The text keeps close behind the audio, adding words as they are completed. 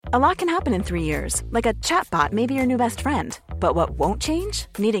A lot can happen in 3 years, like a chatbot may be your new best friend. But what won't change?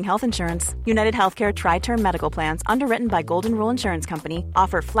 Needing health insurance. United Healthcare Tri-Term Medical Plans, underwritten by Golden Rule Insurance Company,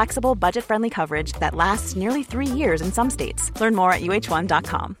 offer flexible, budget-friendly coverage that lasts nearly 3 years in some states. Learn more at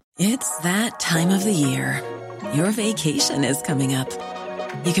uh1.com. It's that time of the year. Your vacation is coming up.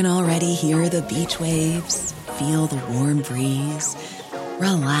 You can already hear the beach waves, feel the warm breeze,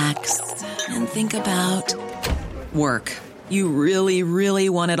 relax, and think about work. You really, really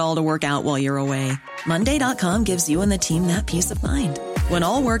want it all to work out while you're away. Monday.com gives you and the team that peace of mind. When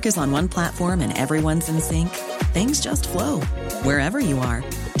all work is on one platform and everyone's in sync, things just flow. Wherever you are,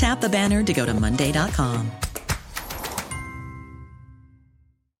 tap the banner to go to Monday.com.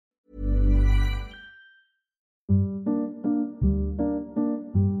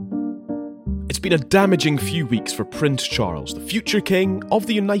 It's been a damaging few weeks for Prince Charles, the future king of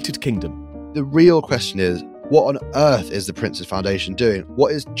the United Kingdom. The real question is, what on earth is the Prince's Foundation doing?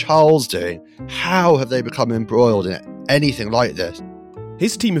 What is Charles doing? How have they become embroiled in anything like this?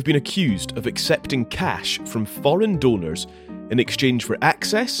 His team have been accused of accepting cash from foreign donors in exchange for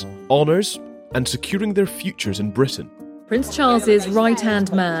access, honours, and securing their futures in Britain. Prince Charles's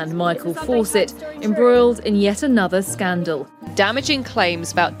right-hand man, Michael Fawcett, embroiled in yet another scandal. Damaging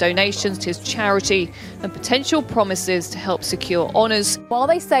claims about donations to his charity and potential promises to help secure honours. While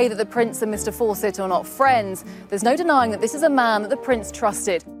they say that the Prince and Mr Fawcett are not friends, there's no denying that this is a man that the Prince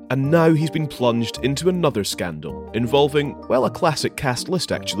trusted. And now he's been plunged into another scandal involving, well, a classic cast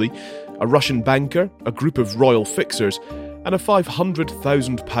list actually, a Russian banker, a group of royal fixers, and a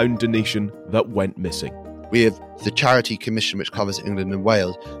 £500,000 donation that went missing. We have the Charity Commission, which covers England and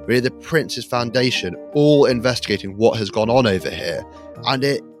Wales. We have the Prince's Foundation, all investigating what has gone on over here. And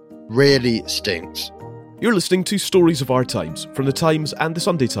it really stinks. You're listening to Stories of Our Times from The Times and The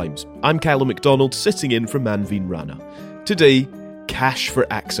Sunday Times. I'm Callum MacDonald, sitting in for Manveen Rana. Today, cash for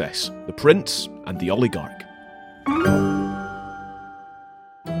access, the Prince and the oligarch.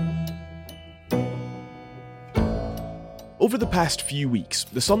 Over the past few weeks,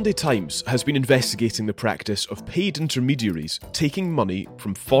 the Sunday Times has been investigating the practice of paid intermediaries taking money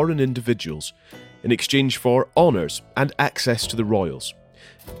from foreign individuals in exchange for honours and access to the royals.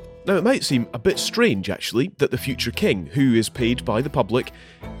 Now, it might seem a bit strange, actually, that the future king, who is paid by the public,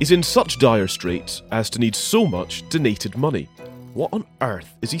 is in such dire straits as to need so much donated money. What on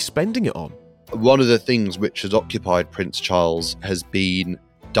earth is he spending it on? One of the things which has occupied Prince Charles has been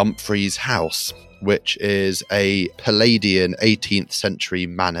Dumfries House, which is a Palladian 18th century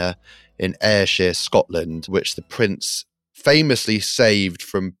manor in Ayrshire, Scotland, which the Prince famously saved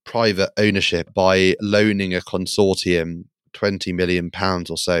from private ownership by loaning a consortium £20 million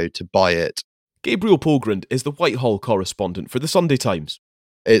or so to buy it. Gabriel Pogrund is the Whitehall correspondent for the Sunday Times.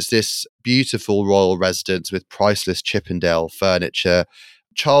 It's this beautiful royal residence with priceless Chippendale furniture.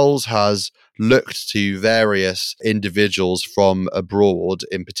 Charles has looked to various individuals from abroad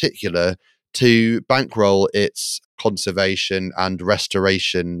in particular to bankroll its conservation and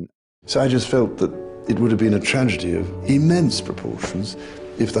restoration. So I just felt that it would have been a tragedy of immense proportions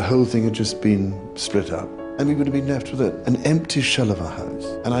if the whole thing had just been split up and we would have been left with an empty shell of a house.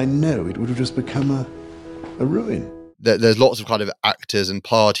 And I know it would have just become a ruin. There's lots of kind of actors and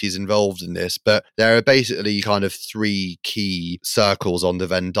parties involved in this, but there are basically kind of three key circles on the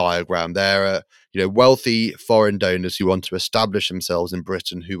Venn diagram. There are, wealthy foreign donors who want to establish themselves in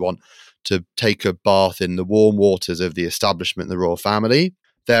Britain, who want to take a bath in the warm waters of the establishment and the royal family.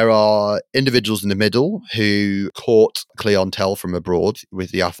 There are individuals in the middle who court clientele from abroad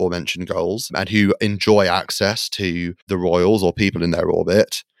with the aforementioned goals and who enjoy access to the royals or people in their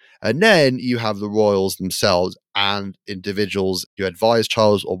orbit. And then you have the royals themselves and individuals who advise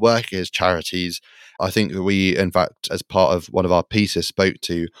Charles or work at his charities. I think that we, in fact, as part of one of our pieces, spoke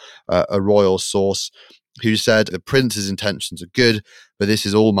to a royal source who said the prince's intentions are good, but this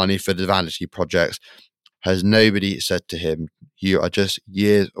is all money for the vanity projects. Has nobody said to him, you are just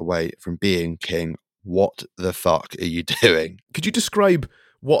years away from being king. What the fuck are you doing? Could you describe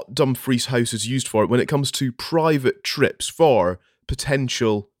what Dumfries House is used for when it comes to private trips for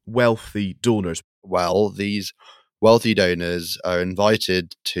potential wealthy donors? Well, these wealthy donors are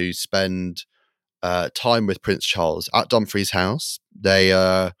invited to spend time with Prince Charles at Dumfries House. They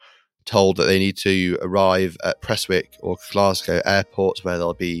are told that they need to arrive at Prestwick or Glasgow airports, where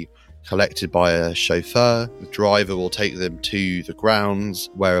they'll be collected by a chauffeur. The driver will take them to the grounds,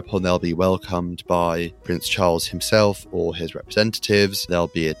 whereupon they'll be welcomed by Prince Charles himself or his representatives. There'll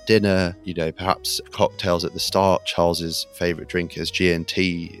be a dinner, perhaps cocktails at the start. Charles's favourite drink is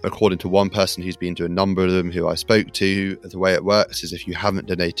G&T. According to one person who's been to a number of them who I spoke to, the way it works is if you haven't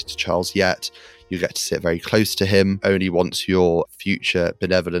donated to Charles yet, you get to sit very close to him. Only once your future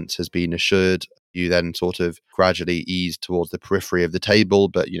benevolence has been assured, you then sort of gradually ease towards the periphery of the table,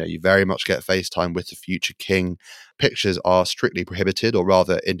 but you very much get FaceTime with the future king. Pictures are strictly prohibited, or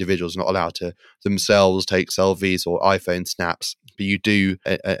rather individuals are not allowed to themselves take selfies or iPhone snaps, but you do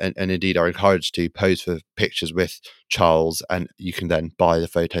and indeed are encouraged to pose for pictures with Charles, and you can then buy the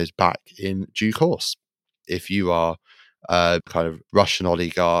photos back in due course. If you are a kind of Russian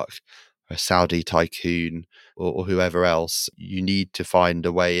oligarch, a Saudi tycoon, or whoever else, you need to find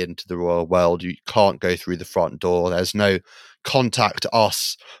a way into the royal world. You can't go through the front door. There's no contact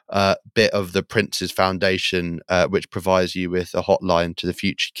us bit of the Prince's Foundation, which provides you with a hotline to the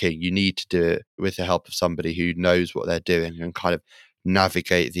future king. You need to do it with the help of somebody who knows what they're doing and kind of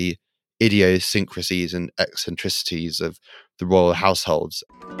navigate the idiosyncrasies and eccentricities of the royal households.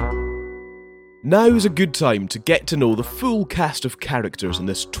 Now is a good time to get to know the full cast of characters in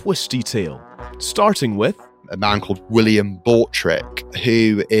this twisty tale, starting with a man called William Bortrick,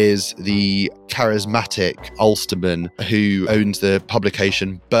 who is the charismatic Ulsterman who owns the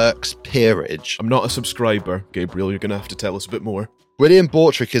publication Burke's Peerage. I'm not a subscriber, Gabriel, you're going to have to tell us a bit more. William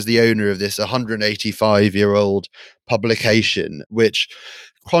Bortrick is the owner of this 185-year-old publication, which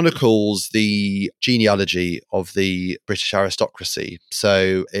chronicles the genealogy of the British aristocracy.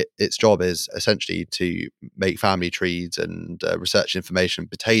 So its job is essentially to make family trees and research information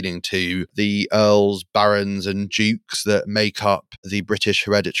pertaining to the earls, barons and dukes that make up the British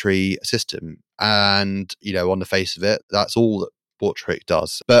hereditary system. And, on the face of it, that's all that Bortrick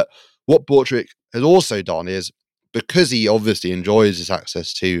does. But what Bortrick has also done is, because he obviously enjoys this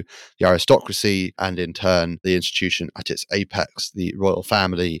access to the aristocracy and in turn the institution at its apex, the royal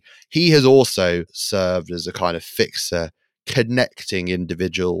family, he has also served as a kind of fixer, connecting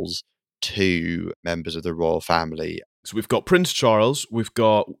individuals to members of the royal family. So we've got Prince Charles, we've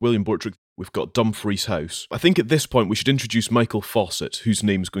got William Bortrick, we've got Dumfries House. I think at this point we should introduce Michael Fawcett, whose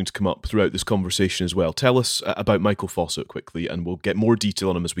name is going to come up throughout this conversation as well. Tell us about Michael Fawcett quickly, and we'll get more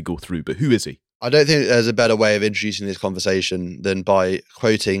detail on him as we go through. But who is he? I don't think there's a better way of introducing this conversation than by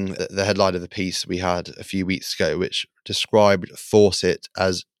quoting the headline of the piece we had a few weeks ago, which described Fawcett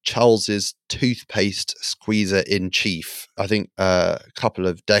as Charles's toothpaste squeezer in chief. I think a couple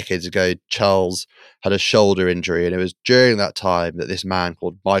of decades ago, Charles had a shoulder injury, and it was during that time that this man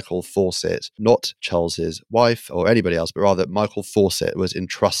called Michael Fawcett, not Charles's wife or anybody else, but rather Michael Fawcett, was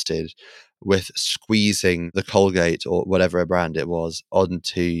entrusted with squeezing the Colgate or whatever brand it was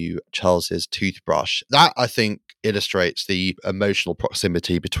onto Charles's toothbrush. That, I think, illustrates the emotional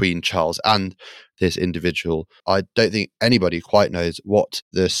proximity between Charles and this individual. I don't think anybody quite knows what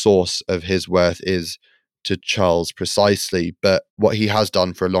the source of his worth is to Charles precisely, but what he has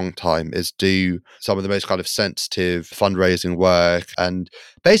done for a long time is do some of the most kind of sensitive fundraising work and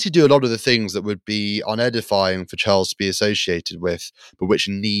basically do a lot of the things that would be unedifying for Charles to be associated with, but which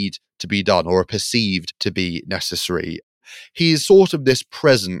need to be done or are perceived to be necessary. He's sort of this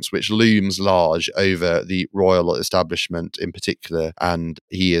presence which looms large over the royal establishment in particular, and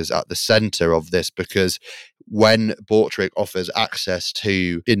he is at the centre of this because when Bortrick offers access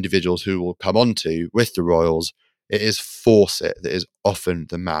to individuals who will come onto with the royals, it is Fawcett that is often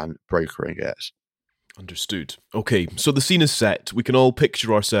the man brokering it. Understood. Okay, so the scene is set. We can all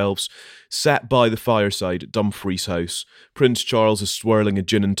picture ourselves sat by the fireside at Dumfries House. Prince Charles is swirling a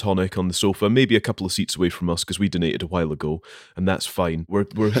gin and tonic on the sofa, maybe a couple of seats away from us because we donated a while ago, and that's fine. We're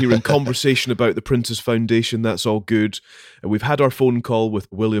hearing conversation about the Prince's Foundation. That's all good. We've had our phone call with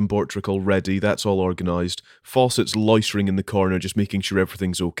William Bortrick already. That's all organised. Fawcett's loitering in the corner, just making sure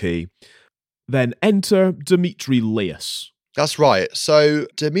everything's okay. Then enter Dimitri Laius. That's right. So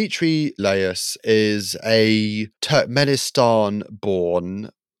Dimitri Laius is a Turkmenistan-born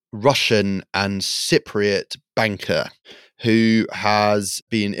Russian and Cypriot banker who has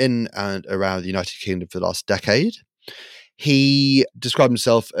been in and around the United Kingdom for the last decade. He described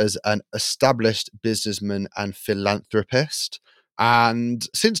himself as an established businessman and philanthropist. And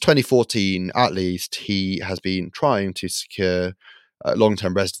since 2014, at least, he has been trying to secure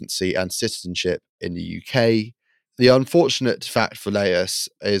long-term residency and citizenship in the UK. The unfortunate fact for Laius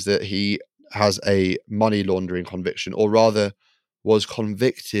is that he has a money laundering conviction, or rather was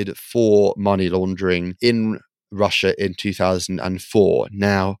convicted for money laundering in Russia in 2004.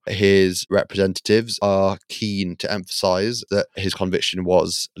 Now, his representatives are keen to emphasize that his conviction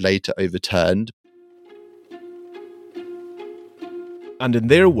was later overturned. And in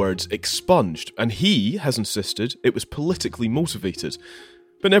their words, expunged, and he has insisted it was politically motivated.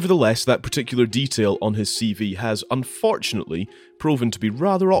 But nevertheless, that particular detail on his CV has, unfortunately, proven to be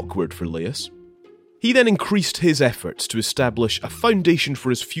rather awkward for Laius. He then increased his efforts to establish a foundation for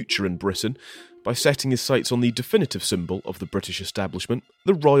his future in Britain by setting his sights on the definitive symbol of the British establishment,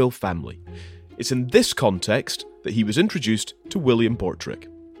 the royal family. It's in this context that he was introduced to William Bortrick.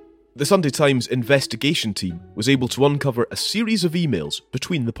 The Sunday Times investigation team was able to uncover a series of emails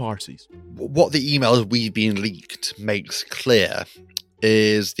between the parties. What the emails we've been leaked makes clear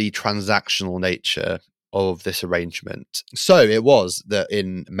is the transactional nature of this arrangement. So it was that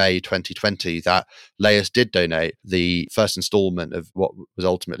in May 2020 that Laius did donate the first instalment of what was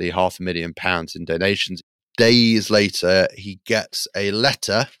ultimately £500,000 in donations. Days later, he gets a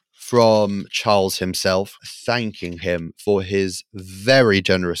letter from Charles himself, thanking him for his very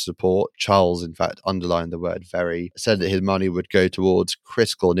generous support. Charles, in fact, underlined the word very, said that his money would go towards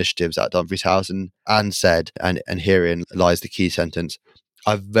critical initiatives at Dumfries House, and said, and herein lies the key sentence,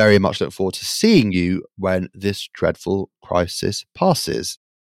 I very much look forward to seeing you when this dreadful crisis passes.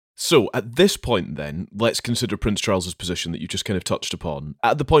 So, at this point then, let's consider Prince Charles's position that you just kind of touched upon.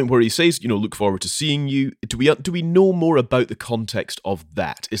 At the point where he says, look forward to seeing you, do we know more about the context of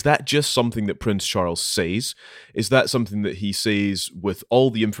that? Is that just something that Prince Charles says? Is that something that he says with all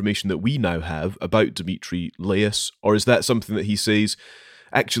the information that we now have about Dimitri Laius? Or is that something that he says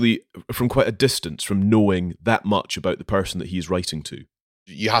actually from quite a distance, from knowing that much about the person that he's writing to?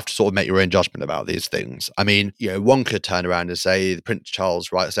 You have to sort of make your own judgment about these things. I mean, one could turn around and say Prince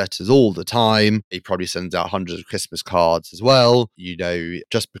Charles writes letters all the time. He probably sends out hundreds of Christmas cards as well.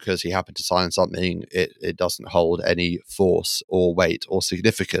 Just because he happened to sign something, it doesn't hold any force or weight or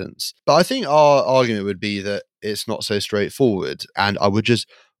significance. But I think our argument would be that it's not so straightforward. And I would just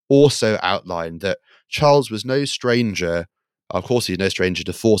also outline that Charles was no stranger. Of course, he's no stranger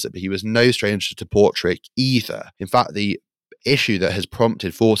to Fawcett, but he was no stranger to Bortrick either. In fact, the issue that has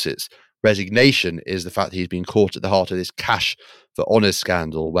prompted Fawcett's resignation is the fact that he's been caught at the heart of this cash for honours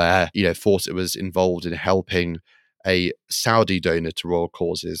scandal where, Fawcett was involved in helping a Saudi donor to royal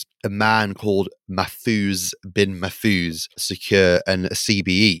causes, a man called Mahfouz bin Mahfouz, secure an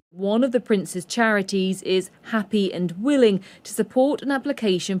CBE. One of the prince's charities is happy and willing to support an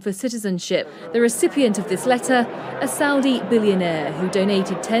application for citizenship. The recipient of this letter, a Saudi billionaire who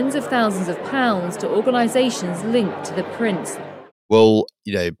donated tens of thousands of pounds to organisations linked to the prince. Well,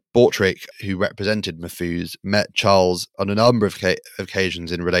 Bortrick, who represented Mahfouz, met Charles on a number of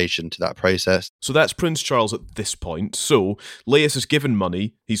occasions in relation to that process. So that's Prince Charles at this point. So Laius has given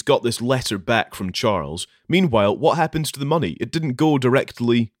money. He's got this letter back from Charles. Meanwhile, what happens to the money? It didn't go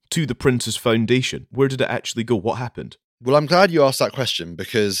directly to the Prince's foundation. Where did it actually go? What happened? Well, I'm glad you asked that question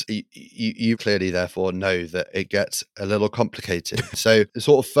because you clearly, therefore, know that it gets a little complicated. So the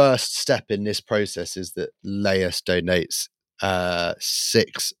sort of first step in this process is that Laius donates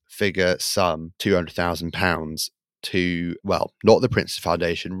six-figure sum, £200,000, to, well, not the Prince's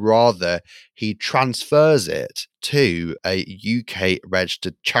Foundation, rather he transfers it to a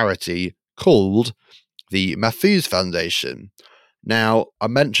UK-registered charity called the Mahfouz Foundation. Now, I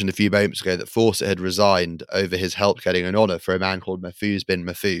mentioned a few moments ago that Fawcett had resigned over his help getting an honour for a man called Mahfouz bin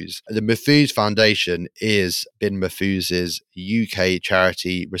Mahfouz. The Mahfouz Foundation is bin Mahfouz's UK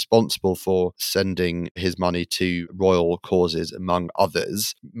charity responsible for sending his money to royal causes, among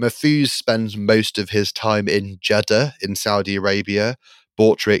others. Mahfouz spends most of his time in Jeddah in Saudi Arabia.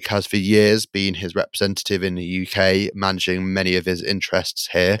 Bortrick has for years been his representative in the UK, managing many of his interests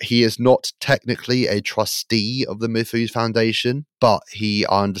here. He is not technically a trustee of the Mahfouz Foundation, but he,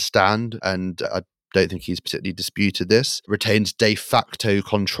 I understand, and I don't think he's particularly disputed this, retains de facto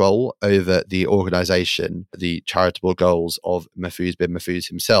control over the organisation, the charitable goals of Mahfouz bin Mahfouz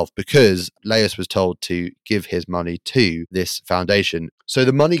himself, because Laius was told to give his money to this foundation. So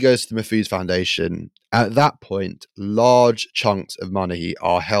the money goes to the Mahfouz Foundation. At that point, large chunks of money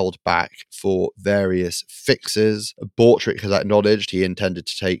are held back for various fixes. Bortrick has acknowledged he intended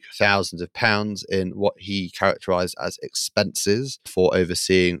to take thousands of pounds in what he characterised as expenses for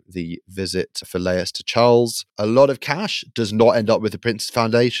overseeing the visit for Laius to Charles. A lot of cash does not end up with the Prince's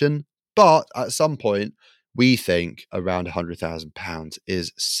Foundation, but at some point, we think around £100,000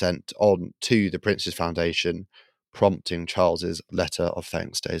 is sent on to the Prince's Foundation, prompting Charles's letter of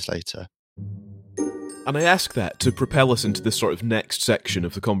thanks days later. And I ask that to propel us into this sort of next section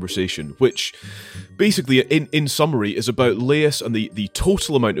of the conversation, which basically, in summary, is about Laius and the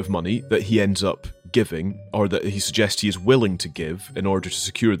total amount of money that he ends up giving, or that he suggests he is willing to give in order to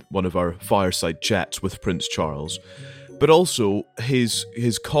secure one of our fireside chats with Prince Charles, but also his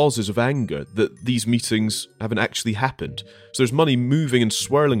causes of anger, that these meetings haven't actually happened. So there's money moving and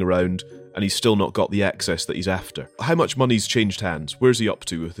swirling around, and he's still not got the access that he's after. How much money's changed hands? Where's he up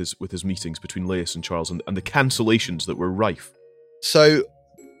to with his meetings between Laius and Charles and the cancellations that were rife? So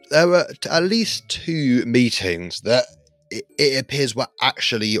there were at least 2 meetings that it appears were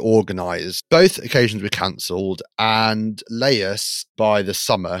actually organised. Both occasions were cancelled, and Laius, by the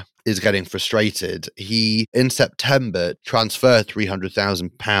summer, is getting frustrated. He, in September, transferred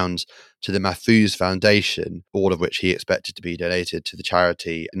 £300,000 to the Mahfouz Foundation, all of which he expected to be donated to the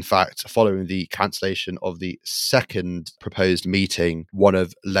charity. In fact, following the cancellation of the second proposed meeting, one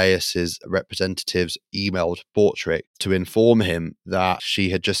of Laius's representatives emailed Bortrick to inform him that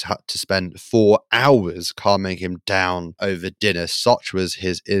she had just had to spend 4 hours calming him down over dinner. Such was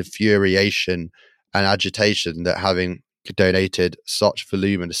his infuriation and agitation that, having donated such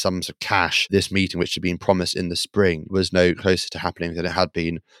voluminous sums of cash, this meeting, which had been promised in the spring, was no closer to happening than it had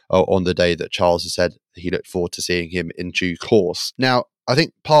been on the day that Charles had said he looked forward to seeing him in due course. Now, I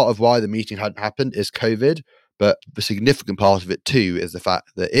think part of why the meeting hadn't happened is COVID, but the significant part of it too is the fact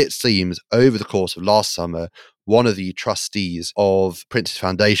that it seems over the course of last summer, one of the trustees of Prince's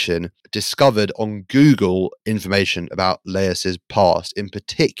Foundation discovered on Google information about Laius's past, in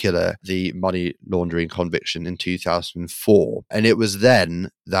particular the money laundering conviction in 2004. And it was then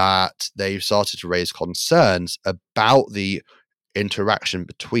that they started to raise concerns about the interaction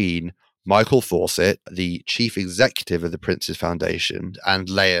between Michael Fawcett, the chief executive of the Prince's Foundation, and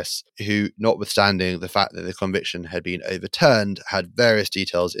Laius, who, notwithstanding the fact that the conviction had been overturned, had various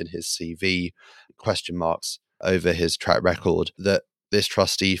details in his CV, question marks over his track record, that this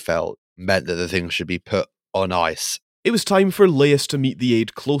trustee felt meant that the thing should be put on ice. It was time for Laius to meet the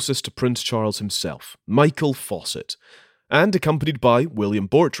aide closest to Prince Charles himself, Michael Fawcett. And accompanied by William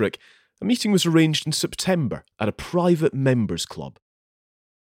Bortrick, a meeting was arranged in September at a private members' club.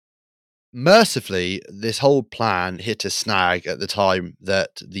 Mercifully, this whole plan hit a snag at the time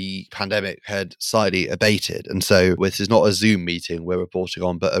that the pandemic had slightly abated. And so this is not a Zoom meeting we're reporting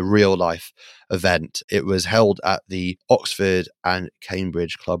on, but a real life event. It was held at the Oxford and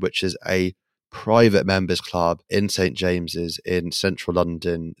Cambridge Club, which is a private members club in St. James's in central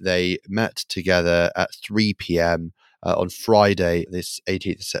London. They met together at 3 p.m. On Friday, this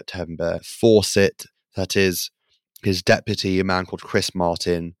 18th of September. Fawcett, that is his deputy, a man called Chris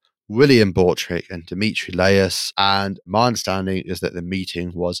Martin, William Bortrick and Dimitri Laius. And my understanding is that the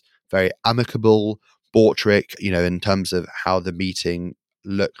meeting was very amicable. Bortrick, in terms of how the meeting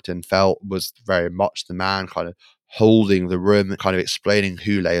looked and felt, was very much the man kind of holding the room, kind of explaining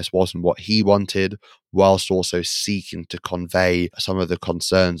who Laius was and what he wanted, whilst also seeking to convey some of the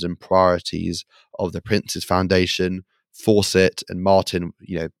concerns and priorities of the Prince's Foundation. Fawcett and Martin,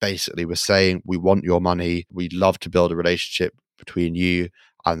 basically were saying, we want your money. We'd love to build a relationship between you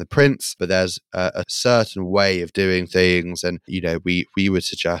and the Prince, but there's a certain way of doing things, and we would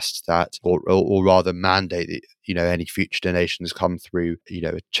suggest that, or rather mandate that any future donations come through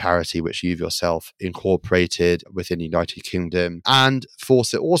a charity which you've yourself incorporated within the United Kingdom. And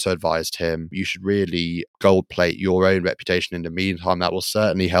Fawcett also advised him, you should really gold plate your own reputation in the meantime. That will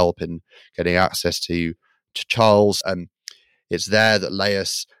certainly help in getting access to Charles. It's there that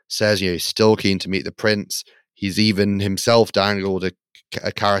Laius says he's still keen to meet the Prince. He's even himself dangled a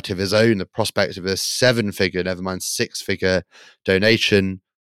carrot of his own, the prospect of a 7-figure, never mind 6-figure donation.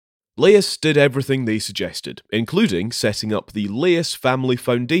 Laius did everything they suggested, including setting up the Laius Family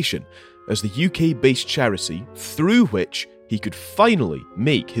Foundation as the UK-based charity through which he could finally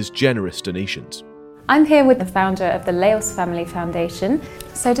make his generous donations. I'm here with the founder of the Laius Family Foundation.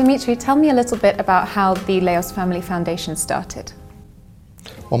 So Dimitri, tell me a little bit about how the Laius Family Foundation started.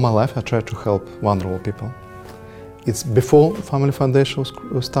 All my life I tried to help vulnerable people. It's before Family Foundation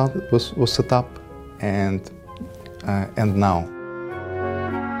was set up, and now.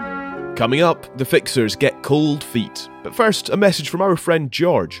 Coming up, the Fixers get cold feet. But first, a message from our friend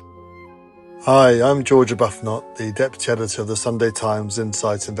George. Hi, I'm George Arbuthnot, the Deputy Editor of the Sunday Times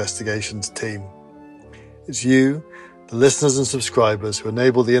Insight Investigations team. It's you, the listeners and subscribers, who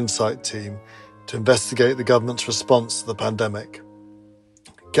enable the Insight team to investigate the government's response to the pandemic.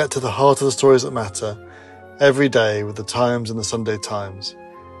 Get to the heart of the stories that matter every day with the Times and the Sunday Times.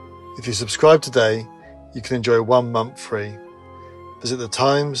 If you subscribe today, you can enjoy 1 month free. Visit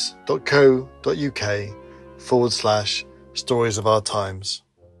thetimes.co.uk/stories of our times.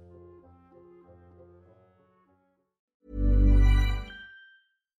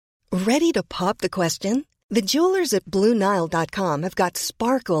 Ready to pop the question? The jewelers at BlueNile.com have got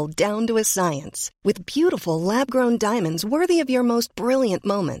sparkle down to a science with beautiful lab-grown diamonds worthy of your most brilliant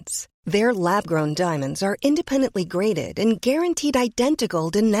moments. Their lab-grown diamonds are independently graded and guaranteed identical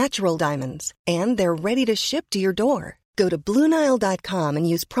to natural diamonds, and they're ready to ship to your door. Go to BlueNile.com and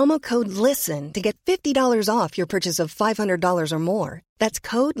use promo code LISTEN to get $50 off your purchase of $500 or more. That's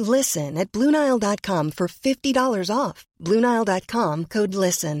code LISTEN at BlueNile.com for $50 off. BlueNile.com, code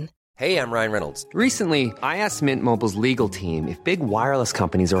LISTEN. Hey, I'm Ryan Reynolds. Recently, I asked Mint Mobile's legal team if big wireless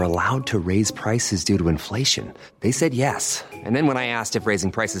companies are allowed to raise prices due to inflation. They said yes. And then when I asked if raising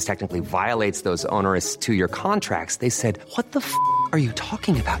prices technically violates those onerous 2-year contracts, they said, "What the f*** are you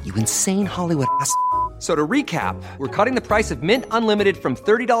talking about, you insane Hollywood ass?" So to recap, we're cutting the price of Mint Unlimited from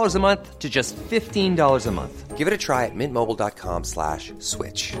 $30 a month to just $15 a month. Give it a try at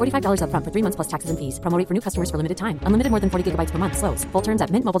mintmobile.com/switch. $45 up front for 3 months plus taxes and fees. Promo rate for new customers for limited time. Unlimited more than 40 gigabytes per month. Slows full terms at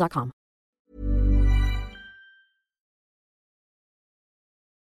mintmobile.com.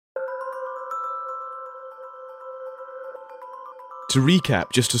 To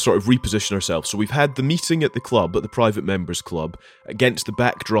recap, just to sort of reposition ourselves, so we've had the meeting at the club, at the private members club, against the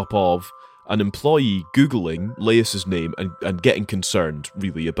backdrop of an employee Googling Laius's name and getting concerned,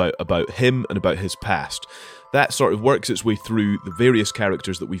 really, about him and about his past. That sort of works its way through the various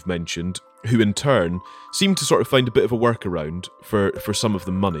characters that we've mentioned, who in turn seem to sort of find a bit of a workaround for some of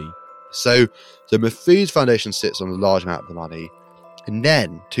the money. So the Mahfouz Foundation sits on a large amount of the money, and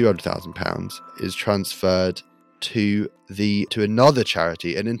then £200,000 is transferred to another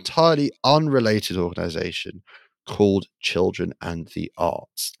charity, an entirely unrelated organisation called Children and the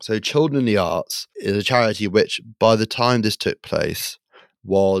Arts. So Children and the Arts is a charity which, by the time this took place,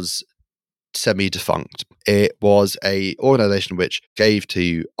 was semi-defunct. It was a organisation which gave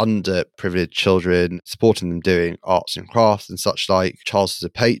to underprivileged children, supporting them doing arts and crafts and such like. Charles is a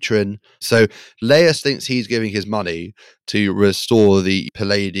patron. So Laius thinks he's giving his money to restore the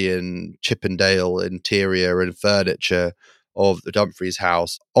Palladian Chippendale interior and furniture of the Dumfries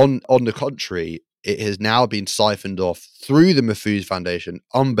house. On the contrary, it has now been siphoned off through the Mahfouz Foundation,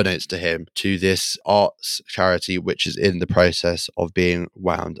 unbeknownst to him, to this arts charity which is in the process of being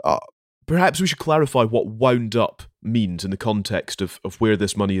wound up. Perhaps we should clarify what wound up means in the context of where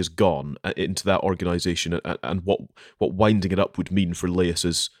this money has gone into that organisation and what winding it up would mean for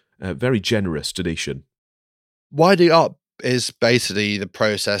Laius's very generous donation. Winding up is basically the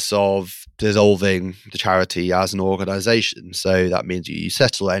process of dissolving the charity as an organisation. So that means you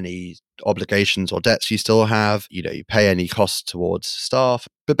settle any obligations or debts you still have, you pay any costs towards staff.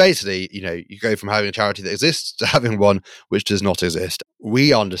 But basically, you go from having a charity that exists to having one which does not exist.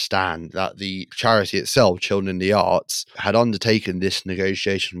 We understand that the charity itself, Children in the Arts, had undertaken this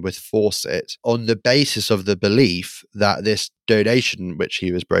negotiation with Fawcett on the basis of the belief that this donation which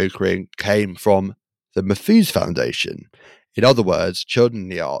he was brokering came from the Mahfouz Foundation. In other words, Children in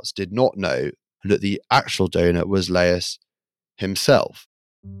the Arts did not know that the actual donor was Laius himself.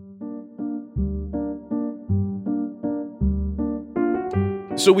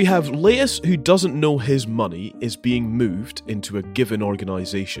 So we have Laius, who doesn't know his money is being moved into a given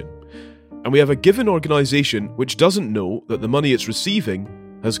organisation. And we have a given organisation which doesn't know that the money it's receiving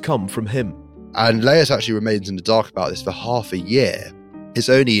has come from him. And Laius actually remains in the dark about this for half a year. It's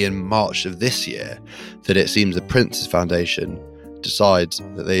only in March of this year that it seems the Prince's Foundation decides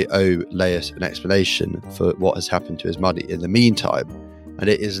that they owe Laius an explanation for what has happened to his money in the meantime. And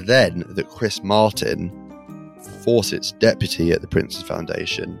it is then that Chris Martin, Fawcett's deputy at the Prince's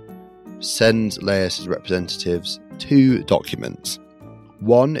Foundation, sends Laius's representatives 2 documents.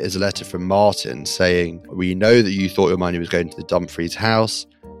 One is a letter from Martin saying, "We know that you thought your money was going to the Dumfries house.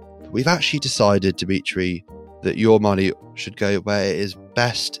 But we've actually decided, Dimitri, that your money should go where it is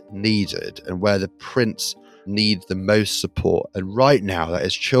best needed and where the Prince needs the most support. And right now, that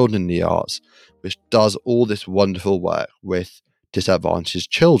is Children in the Arts, which does all this wonderful work with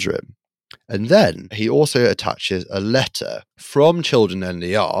disadvantaged children." And then he also attaches a letter from Children in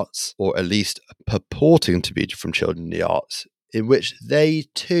the Arts, or at least purporting to be from Children in the Arts, in which they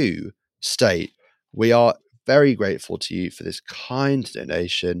too state, "We are very grateful to you for this kind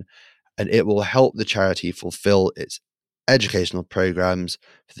donation, and it will help the charity fulfill its educational programs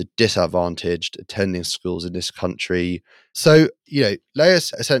for the disadvantaged attending schools in this country." So,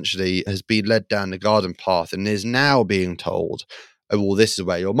 Laius essentially has been led down the garden path and is now being told, "Oh, well, this is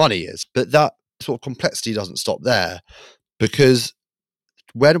where your money is." But that sort of complexity doesn't stop there, because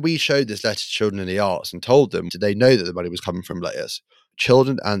when we showed this letter to Children in the Arts and told them, did they know that the money was coming from Laius?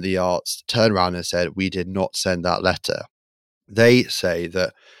 Children and the Arts turned around and said, "We did not send that letter." They say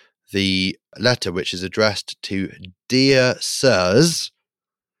that the letter, which is addressed to "Dear Sirs,"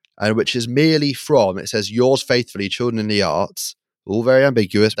 and which is merely from, it says, yours faithfully, Children in the Arts, all very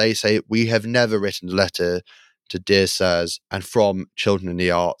ambiguous. They say, we have never written a letter to Dear Sirs and from Children in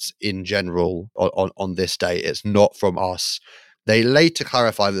the Arts in general on this day. It's not from us. They later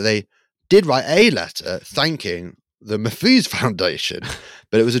clarify that they did write a letter thanking the Mahfouz Foundation,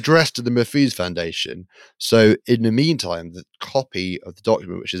 but it was addressed to the Mahfouz Foundation. So in the meantime, the copy of the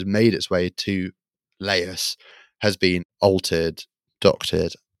document, which has made its way to Laius, has been altered,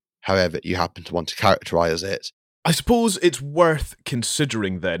 doctored, however you happen to want to characterize it. I suppose it's worth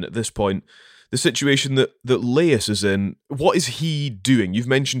considering then at this point the situation that Laius is in. What is he doing? You've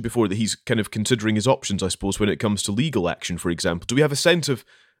mentioned before that he's kind of considering his options, I suppose, when it comes to legal action, for example. Do we have a sense of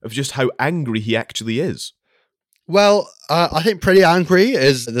just how angry he actually is? Well, I think pretty angry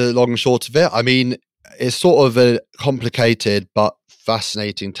is the long and short of it. I mean, it's sort of a complicated but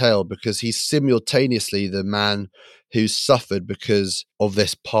fascinating tale because he's simultaneously the man who suffered because of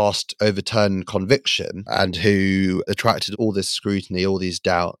this past overturned conviction and who attracted all this scrutiny, all these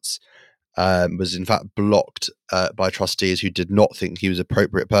doubts, was in fact blocked by trustees who did not think he was an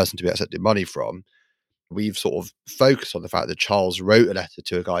appropriate person to be accepting money from. We've sort of focused on the fact that Charles wrote a letter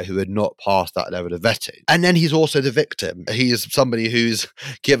to a guy who had not passed that level of vetting. And then he's also the victim. He is somebody who's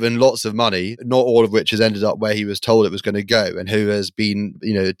given lots of money, not all of which has ended up where he was told it was going to go, and who has been,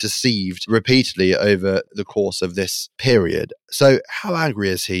 deceived repeatedly over the course of this period. So how angry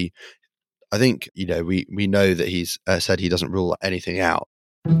is he? I think, we know that he's said he doesn't rule anything out.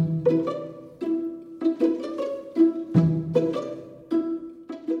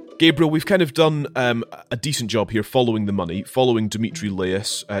 Gabriel, we've kind of done a decent job here following the money, following Dimitri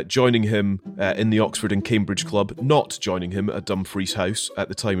Laius, joining him in the Oxford and Cambridge Club, not joining him at Dumfries House at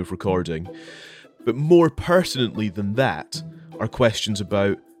the time of recording. But more pertinently than that are questions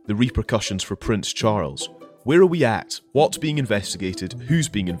about the repercussions for Prince Charles. Where are we at? What's being investigated? Who's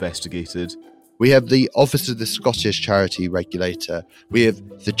being investigated? We have the Office of the Scottish Charity Regulator. We have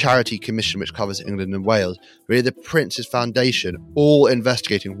the Charity Commission, which covers England and Wales. We have the Prince's Foundation, all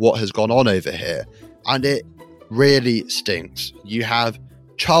investigating what has gone on over here. And it really stinks. You have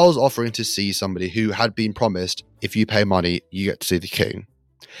Charles offering to see somebody who had been promised, if you pay money, you get to see the king.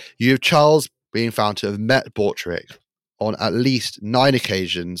 You have Charles being found to have met Bortrick on at least 9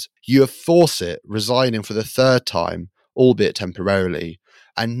 occasions. You have Fawcett resigning for the 3rd time, albeit temporarily.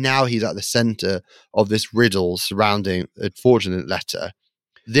 And now he's at the centre of this riddle surrounding a fraudulent letter.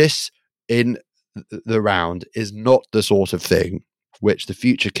 This, in the round, is not the sort of thing which the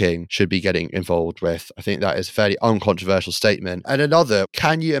future king should be getting involved with. I think that is a fairly uncontroversial statement. And another,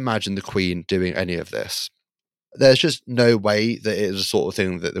 can you imagine the Queen doing any of this? There's just no way that it is the sort of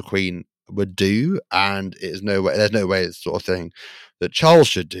thing that the Queen would do, and there's no way it's the sort of thing that Charles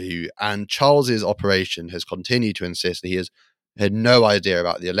should do. And Charles's operation has continued to insist that he has had no idea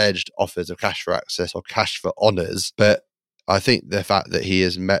about the alleged offers of cash for access or cash for honours. But I think the fact that he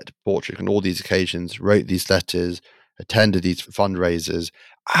has met Bortrick on all these occasions, wrote these letters, attended these fundraisers,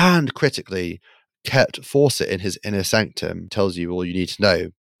 and critically kept Fawcett in his inner sanctum tells you all you need to know.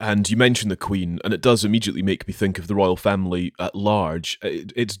 And you mentioned the Queen, and it does immediately make me think of the royal family at large.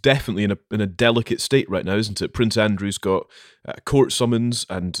 It's definitely in a delicate state right now, isn't it? Prince Andrew's got court summons,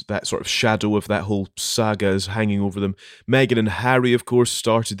 and that sort of shadow of that whole saga is hanging over them. Meghan and Harry, of course,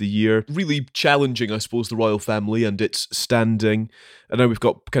 started the year really challenging, I suppose, the royal family and its standing. And now we've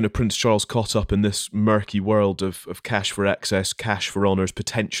got kind of Prince Charles caught up in this murky world of cash for excess, cash for honours,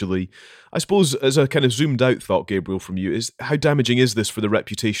 potentially. I suppose, as a kind of zoomed out thought, Gabriel, from you, is how damaging is this for the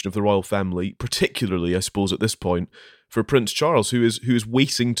reputation of the royal family, particularly, I suppose, at this point, for Prince Charles, who is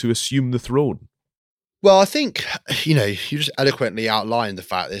waiting to assume the throne? Well, I think, you just eloquently outlined the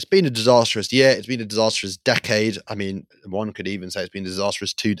fact that it's been a disastrous year. It's been a disastrous decade. I mean, one could even say it's been a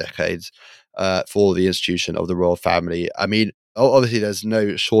disastrous 2 decades for the institution of the royal family. I mean, obviously, there's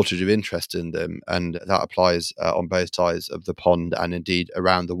no shortage of interest in them, and that applies on both sides of the pond and indeed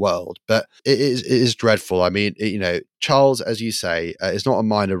around the world. But it is dreadful. I mean, Charles, as you say, is not a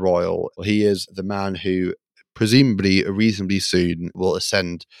minor royal. He is the man who presumably reasonably soon will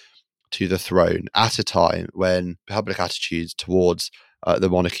ascend to the throne at a time when public attitudes towards the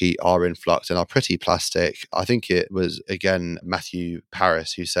monarchy are in flux and are pretty plastic. I think it was, again, Matthew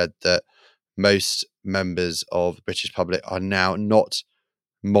Paris who said that most members of the British public are now not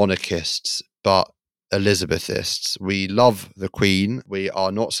monarchists, but Elizabethists. We love the Queen. We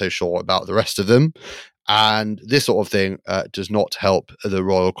are not so sure about the rest of them. And this sort of thing does not help the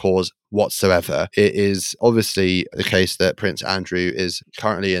royal cause whatsoever. It is obviously the case that Prince Andrew is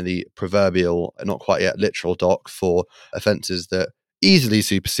currently in the proverbial, not quite yet literal dock for offences that easily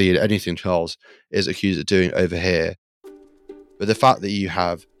supersede anything Charles is accused of doing over here. But the fact that you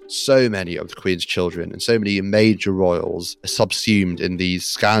have so many of the Queen's children and so many major royals are subsumed in these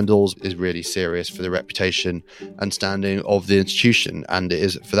scandals is really serious for the reputation and standing of the institution. And it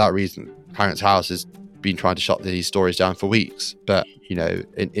is for that reason Clarence House has been trying to shut these stories down for weeks. But, you know,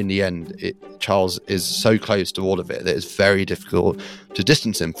 in the end, Charles is so close to all of it that it's very difficult to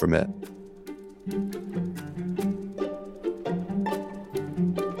distance him from it.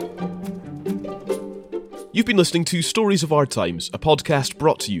 You've been listening to Stories of Our Times, a podcast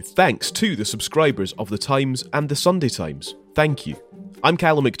brought to you thanks to the subscribers of The Times and The Sunday Times. Thank you. I'm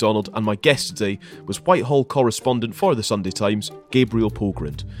Callum MacDonald, and my guest today was Whitehall correspondent for The Sunday Times, Gabriel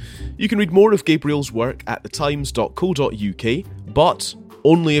Pogrund. You can read more of Gabriel's work at thetimes.co.uk, but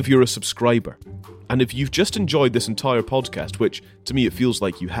only if you're a subscriber. And if you've just enjoyed this entire podcast, which to me it feels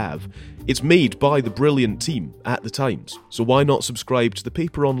like you have, it's made by the brilliant team at The Times. So why not subscribe to the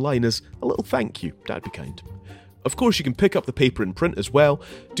paper online as a little thank you? That'd be kind. Of course, you can pick up the paper in print as well.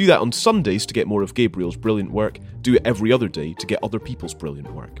 Do that on Sundays to get more of Gabriel's brilliant work. Do it every other day to get other people's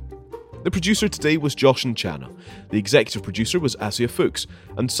brilliant work. The producer today was Josh Channa. The executive producer was Asia Fuchs.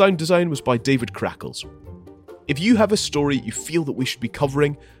 And sound design was by David Crackles. If you have a story you feel that we should be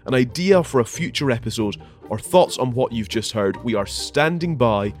covering, an idea for a future episode, or thoughts on what you've just heard, we are standing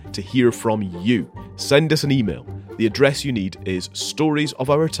by to hear from you. Send us an email. The address you need is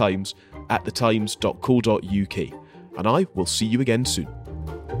storiesofourtimes@thetimes.co.uk. And I will see you again soon.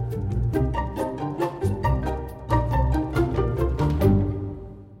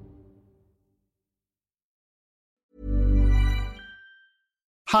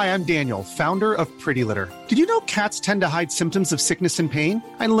 Hi, I'm Daniel, founder of Pretty Litter. Did you know cats tend to hide symptoms of sickness and pain?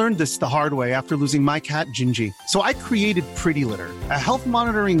 I learned this the hard way after losing my cat, Gingy. So I created Pretty Litter, a health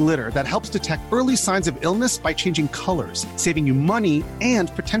monitoring litter that helps detect early signs of illness by changing colors, saving you money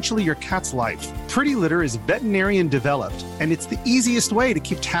and potentially your cat's life. Pretty Litter is veterinarian developed, and it's the easiest way to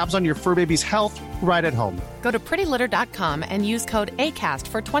keep tabs on your fur baby's health right at home. Go to prettylitter.com and use code ACAST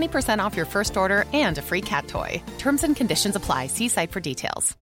for 20% off your first order and a free cat toy. Terms and conditions apply. See site for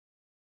details.